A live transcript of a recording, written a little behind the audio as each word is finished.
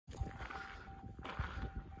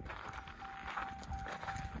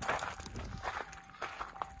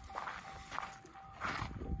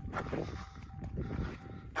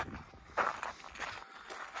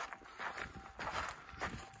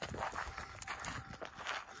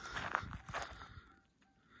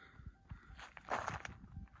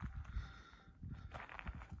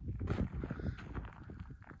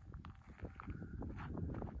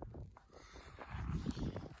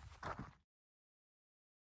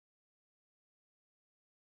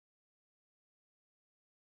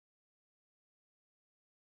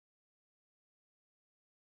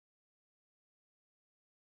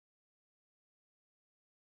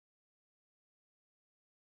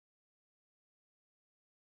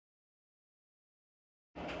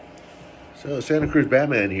So Santa Cruz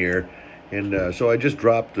Batman here, and so I just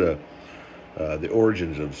dropped the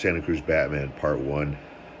origins of Santa Cruz Batman Part 1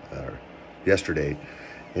 yesterday,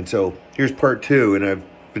 and so here's Part 2, and I've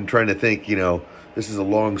been trying to think, this is a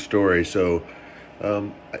long story, so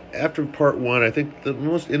after Part 1, I think the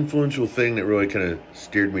most influential thing that really kind of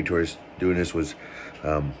steered me towards doing this was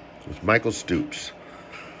Michael Stoops.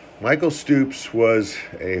 Michael Stoops was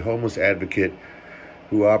a homeless advocate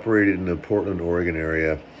who operated in the Portland, Oregon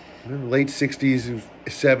area in the late 60s,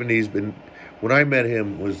 70s. But when I met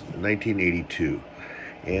him was 1982.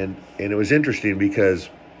 And it was interesting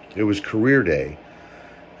because it was career day.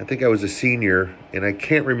 I think I was a senior, and I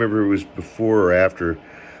can't remember if it was before or after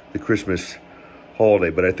the Christmas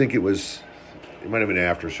holiday, but I think it might have been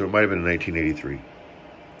after, so it might have been in 1983.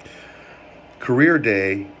 Career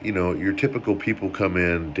day, your typical people come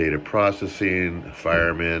in, data processing,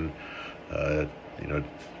 firemen,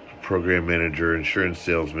 program manager, insurance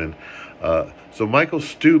salesman. So Michael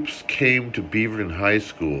Stoops came to Beaverton High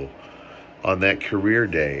School on that career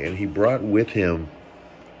day, and he brought with him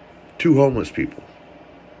 2 homeless people.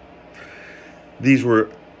 These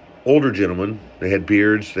were older gentlemen. They had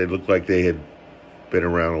beards. They looked like they had been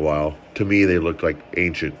around a while. To me, they looked like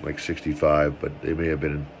ancient, like 65, but they may have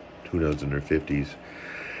been, who knows, in their 50s.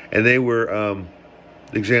 And they were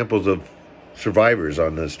examples of survivors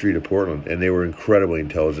on the street of Portland, and they were incredibly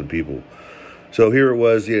intelligent people. So here it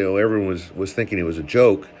was, everyone was thinking it was a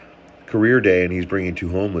joke, career day, and he's bringing 2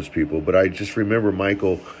 homeless people. But I just remember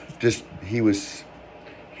Michael, he was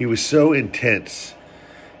so intense.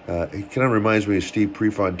 He kind of reminds me of Steve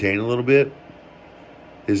Prefontaine a little bit.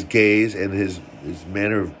 His gaze and his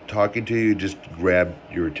manner of talking to you just grabbed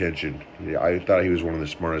your attention. I thought he was one of the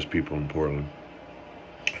smartest people in Portland.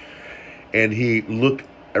 And he looked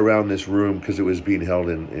around this room because it was being held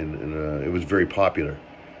in it was very popular.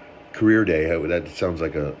 Career day, that sounds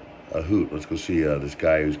like a hoot. Let's go see this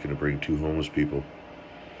guy who's going to bring 2 homeless people.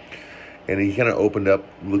 And he kind of opened up,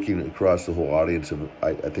 looking across the whole audience of,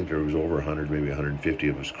 I think there was over 100, maybe 150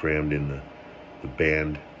 of us crammed in the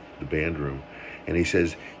band room. And he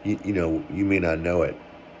says, you may not know it,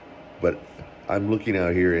 but I'm looking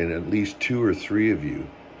out here, and at least 2 or 3 of you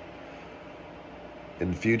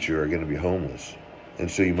in the future are going to be homeless. And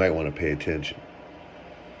so you might want to pay attention.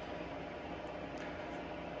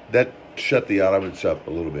 That shut the audience up a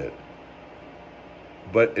little bit.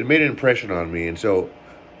 But it made an impression on me. And so,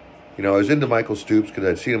 I was into Michael Stoops because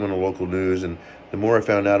I'd seen him on the local news. And the more I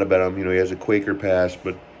found out about him, he has a Quaker past,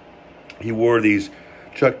 but he wore these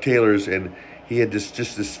Chuck Taylors, and he had just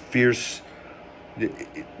this fierce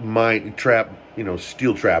mind trap,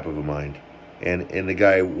 steel trap of a mind. And the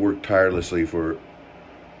guy worked tirelessly for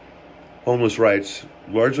homeless rights,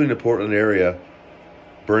 largely in the Portland area,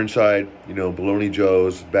 Burnside, Baloney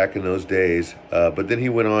Joe's back in those days. But then he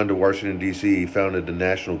went on to Washington, D.C. He founded the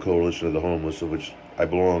National Coalition of the Homeless, of which I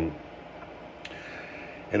belong.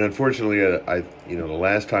 And unfortunately, the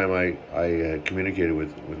last time I communicated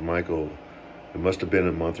with Michael, it must have been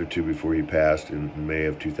a month or 2 before he passed in May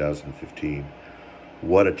of 2015.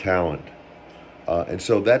 What a talent. And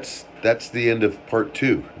so that's the end of Part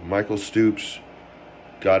 2. Michael Stoops,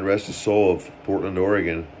 God rest his soul, of Portland,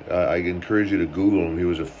 Oregon. I encourage you to Google him. He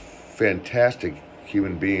was a fantastic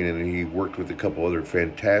human being, and he worked with a couple other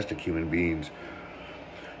fantastic human beings.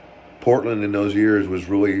 Portland in those years was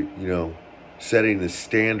really, setting the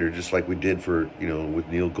standard, just like we did for, with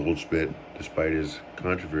Neil Goldschmidt, despite his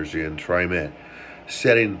controversy, and TriMet,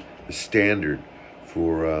 setting the standard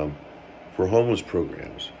for homeless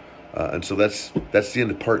programs. And so that's the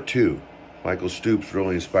end of Part 2. Michael Stoops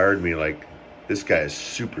really inspired me, like, this guy is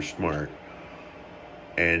super smart,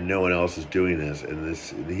 and no one else is doing this, and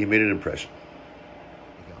he made an impression.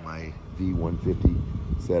 I got my V150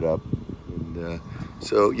 set up, and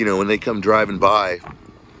so, when they come driving by,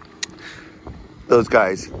 those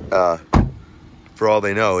guys, for all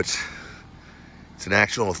they know, it's an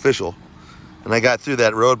actual official. And I got through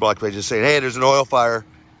that roadblock by just saying, hey, there's an oil fire.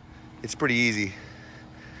 It's pretty easy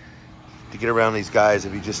to get around these guys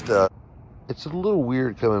if you just... It's a little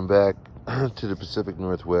weird coming back to the Pacific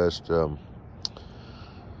Northwest.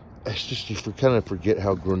 It's just, you kind of forget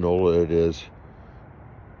how granola it is.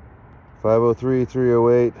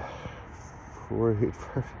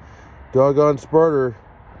 503-308-485. Doggone Sparter.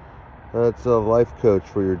 That's a life coach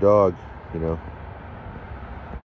for your dog,